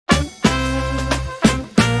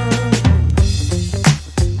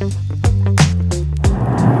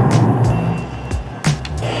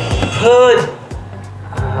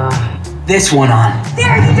this one on.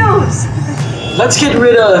 There he goes. Let's get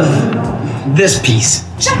rid of this piece.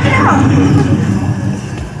 Check it out.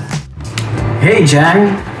 Hey,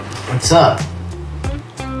 Jen. What's up?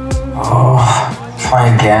 Oh, try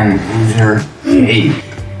again, loser. Hey,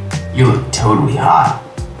 you look totally hot.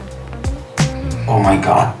 Oh my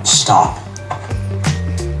god, stop.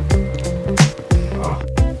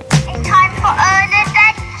 It's time for an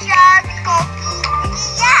adventure.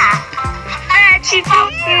 Yeah. Edgy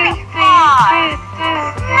Snowman.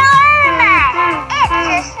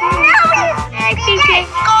 It's a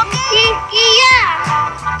snowy day.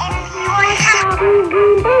 Yeah. And if you want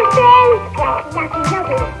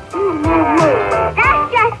that's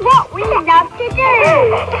just what we love to do.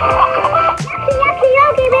 Yucky,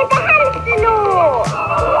 yucky, with the hamster law.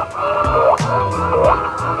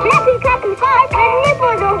 Flappy, clappy, five, and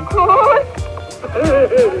nibble, of course.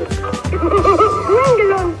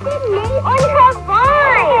 Wriggle on Sydney on her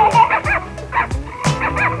vine.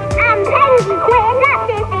 And Pansy quitting up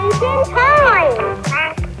their face in time.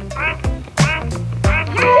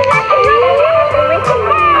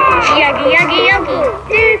 Yucky, yucky, yucky,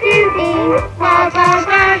 do do do, ba ba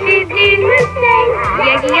ba do do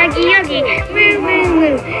Yucky, yucky, yucky, moo moo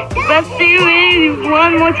moo. Let's do it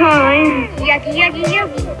one more time. Yucky, yucky,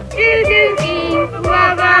 yucky, do do do, ba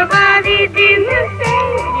ba ba do do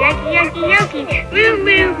Yucky, yucky, yucky, moo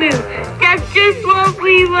moo moo. That's just what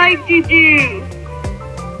we like to do.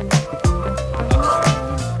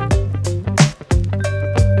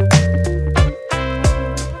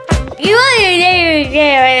 You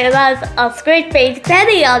there was a squid face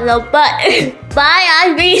penny on the butt by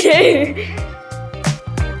our reader.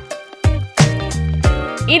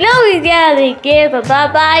 You know we gotta give a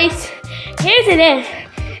bye-byes. Here's it is.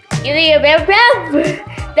 You need a bear crab?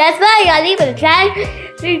 That's why I leave it a try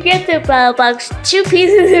to get the box 2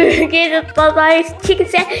 pieces to get the bye-byes chicken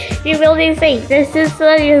set. You really think this is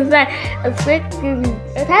what you said. A squid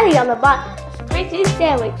patty on the butt. A squid cheese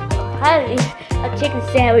sandwich. A chicken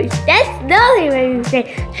sandwich. That's nothing when you say.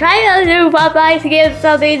 Try a new Popeyes to get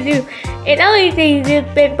something new. It only takes this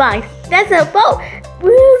big bites. That's a boat.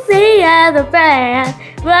 We'll see at the brand.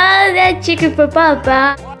 Run that chicken for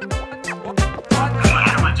Popeye.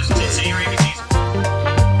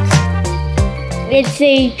 It's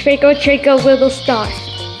a twinkle twinkle little star.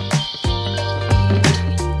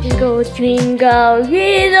 Twinkle twinkle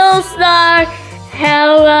little star.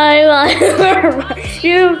 How I want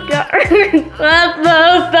you got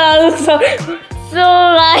so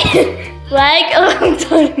like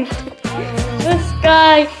the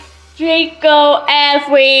sky twinkle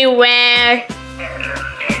everywhere.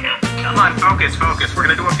 Come on, focus. We're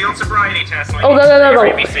gonna do a field sobriety test. Like no.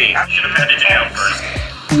 ABC. Should have had to jail first.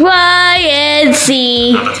 Y and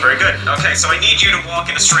C. Oh, that's very good. Okay, so I need you to walk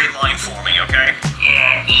in a straight line for me, okay?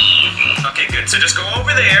 Yeah, easy. Okay, good. So just go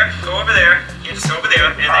over there. Yeah, just go over there,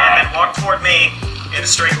 and then walk toward me in a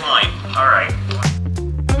straight line. All right.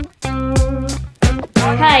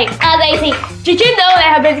 Hi, Daisy. Did you know I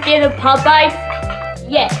have been getting Popeyes?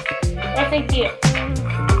 Yes, that's a deal.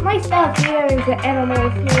 My stuff here is the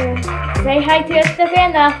animals here. Say hi to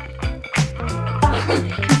Savannah. He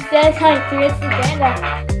says hi to Savannah.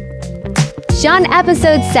 Sean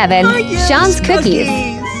episode 7, Sean's cookies.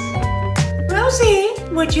 Rosie,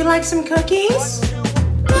 would you like some cookies?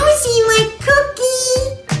 Rosie, like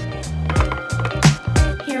cookie.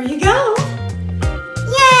 Here you go.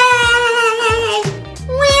 Yay!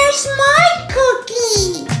 Where's my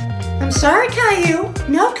cookie? I'm sorry, Caillou.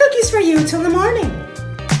 No cookies for you till the morning.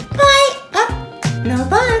 But, no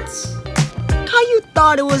buts. Caillou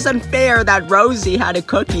thought it was unfair that Rosie had a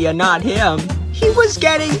cookie and not him. He was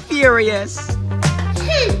getting furious.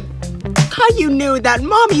 Caillou knew that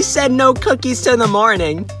Mommy said no cookies till the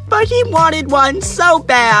morning, but he wanted one so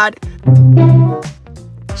bad.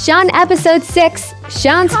 Sean episode 6,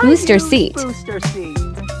 Sean's booster seat. Booster seat.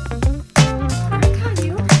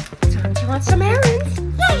 Caillou, don't you want some errands?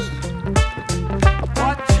 Yay!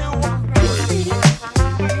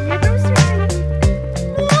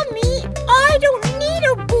 Mommy, I don't need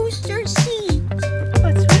a booster seat.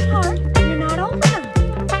 But sweetheart, you're not old enough.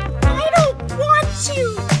 I don't want to.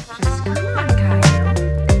 Just come on, Caillou.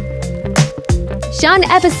 Sean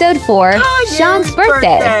episode 4, Caillou's Sean's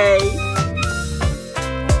birthday.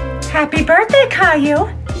 Happy birthday, Caillou.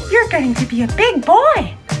 You're going to be a big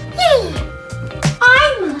boy. Yay!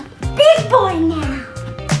 I'm a big boy now.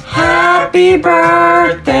 Happy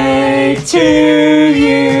birthday to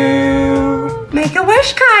you. Make a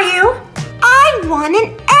wish, Caillou. I want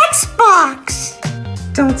an Xbox.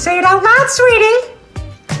 Don't say it out loud, sweetie.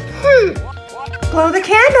 Blow the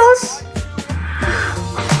candles.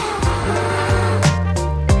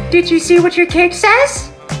 Did you see what your cake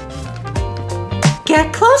says?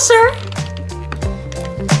 Get closer.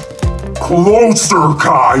 Closer,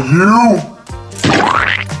 Caillou!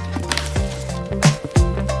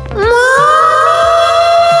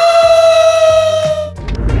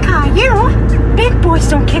 Caillou, big boys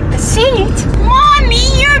don't kick the seat.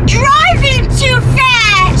 Mommy, you're driving too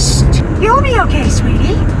fast! You'll be okay,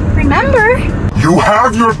 sweetie. Remember? You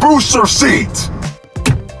have your booster seat!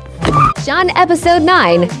 Sean Episode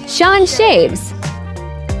 9, Sean Shaves.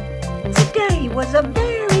 Today was a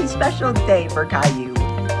very special day for Caillou.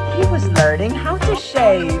 He was learning how to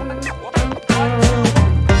shave.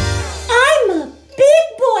 I'm a big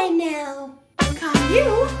boy now.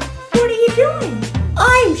 Caillou, what are you doing?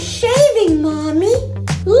 I'm shaving, Mommy.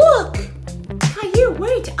 Look. Caillou,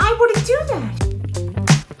 wait, I wouldn't do that.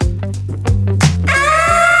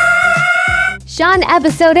 Sean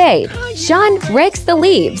Episode 8, Sean rakes the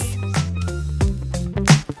leaves.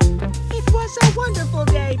 It was a wonderful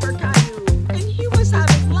day for Caillou, and he was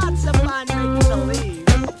having lots of fun raking the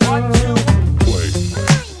leaves. 1, 2,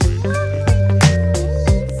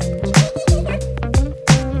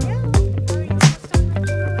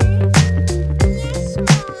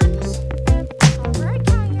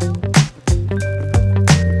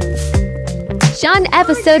 Sean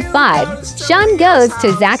Episode 5, Sean goes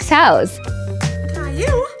to Zach's house.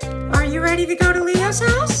 Caillou, are you ready to go to Leo's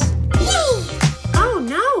house? Oh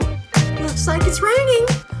no, looks like it's raining.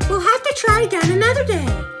 We'll have to try again another day.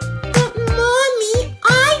 But Mommy,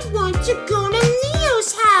 I want to go to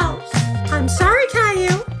Leo's house. I'm sorry,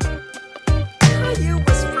 Caillou. Caillou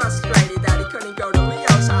was frustrated that he couldn't go to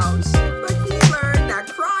Leo's house, but he learned that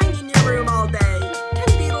crying in your room all day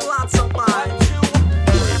can be lots of fun.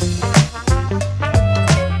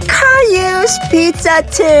 Caillou's Pizza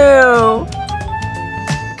 2!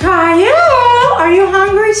 Caillou, are you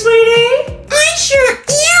hungry, sweetie? I sure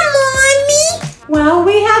am, Mommy. Well,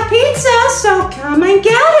 we have pizza, so come and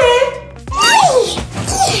get it.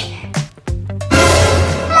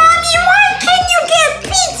 Mommy, why can't you get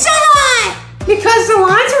Pizza Hut? Because the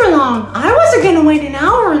lines were long. I wasn't gonna wait an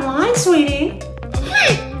hour in line, sweetie.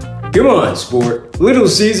 Come on, sport. Little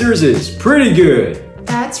Caesars is pretty good.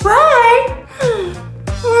 That's right.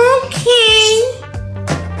 Okay.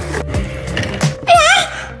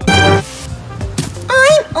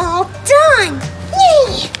 I'm all done.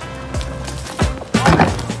 Yay!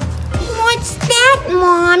 What's that,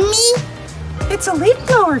 Mommy? It's a leaf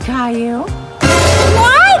blower, Caillou.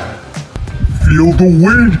 What? Feel the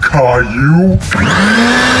wind, Caillou!